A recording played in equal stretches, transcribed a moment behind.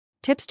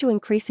Tips to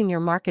increasing your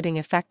marketing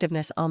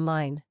effectiveness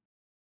online.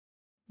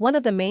 One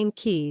of the main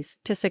keys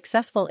to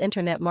successful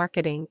internet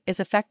marketing is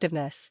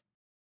effectiveness.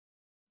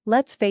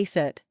 Let's face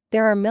it,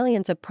 there are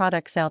millions of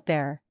products out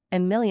there,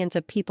 and millions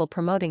of people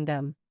promoting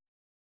them.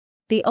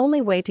 The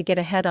only way to get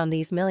ahead on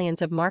these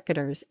millions of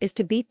marketers is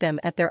to beat them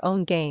at their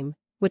own game,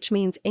 which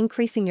means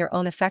increasing your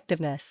own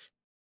effectiveness.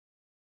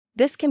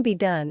 This can be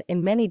done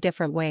in many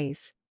different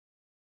ways.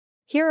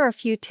 Here are a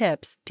few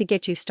tips to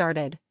get you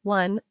started.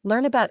 1.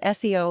 Learn about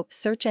SEO.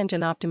 Search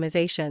engine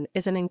optimization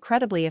is an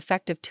incredibly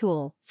effective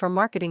tool for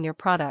marketing your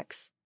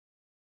products.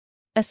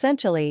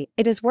 Essentially,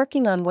 it is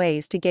working on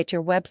ways to get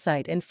your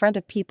website in front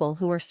of people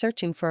who are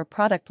searching for a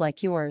product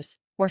like yours,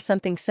 or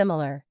something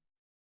similar.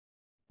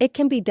 It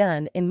can be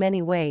done in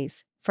many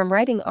ways, from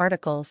writing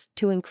articles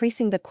to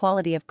increasing the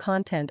quality of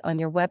content on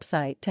your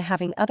website to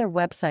having other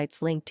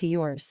websites linked to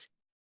yours.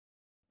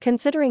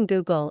 Considering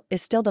Google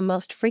is still the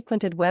most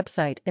frequented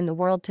website in the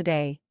world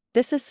today,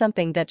 this is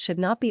something that should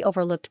not be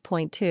overlooked.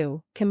 Point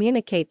 2.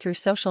 Communicate through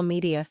social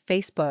media.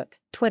 Facebook,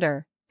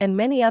 Twitter, and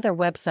many other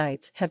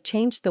websites have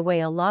changed the way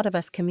a lot of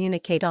us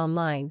communicate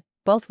online,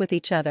 both with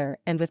each other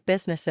and with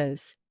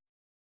businesses.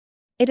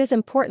 It is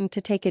important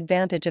to take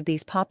advantage of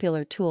these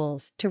popular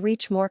tools to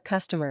reach more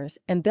customers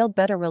and build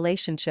better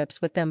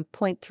relationships with them.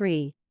 Point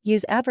 3.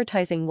 Use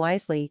advertising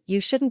wisely. You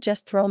shouldn't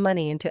just throw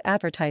money into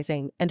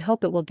advertising and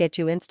hope it will get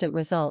you instant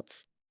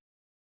results.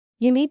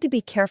 You need to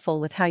be careful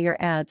with how your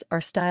ads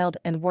are styled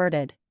and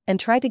worded, and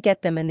try to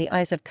get them in the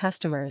eyes of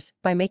customers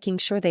by making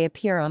sure they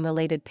appear on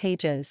related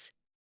pages.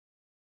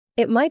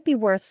 It might be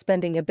worth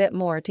spending a bit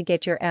more to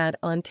get your ad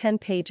on 10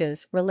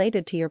 pages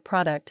related to your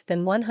product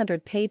than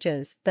 100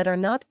 pages that are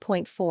not.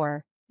 Point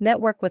 4.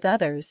 Network with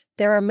others.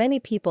 There are many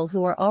people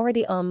who are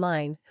already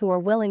online who are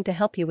willing to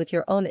help you with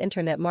your own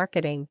internet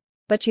marketing,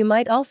 but you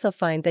might also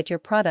find that your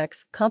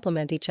products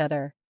complement each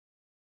other.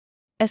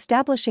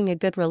 Establishing a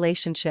good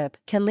relationship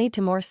can lead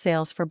to more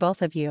sales for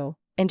both of you,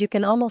 and you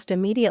can almost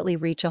immediately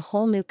reach a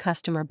whole new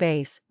customer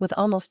base with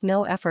almost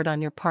no effort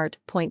on your part.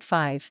 Point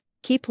 5.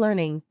 Keep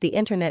learning. The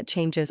internet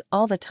changes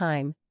all the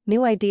time,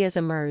 new ideas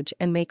emerge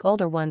and make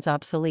older ones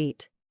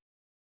obsolete.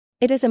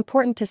 It is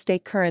important to stay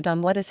current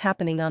on what is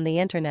happening on the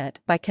internet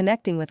by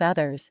connecting with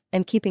others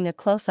and keeping a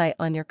close eye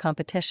on your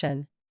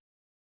competition.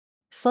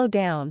 Slow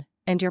down,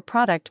 and your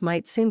product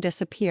might soon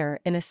disappear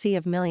in a sea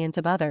of millions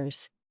of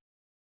others.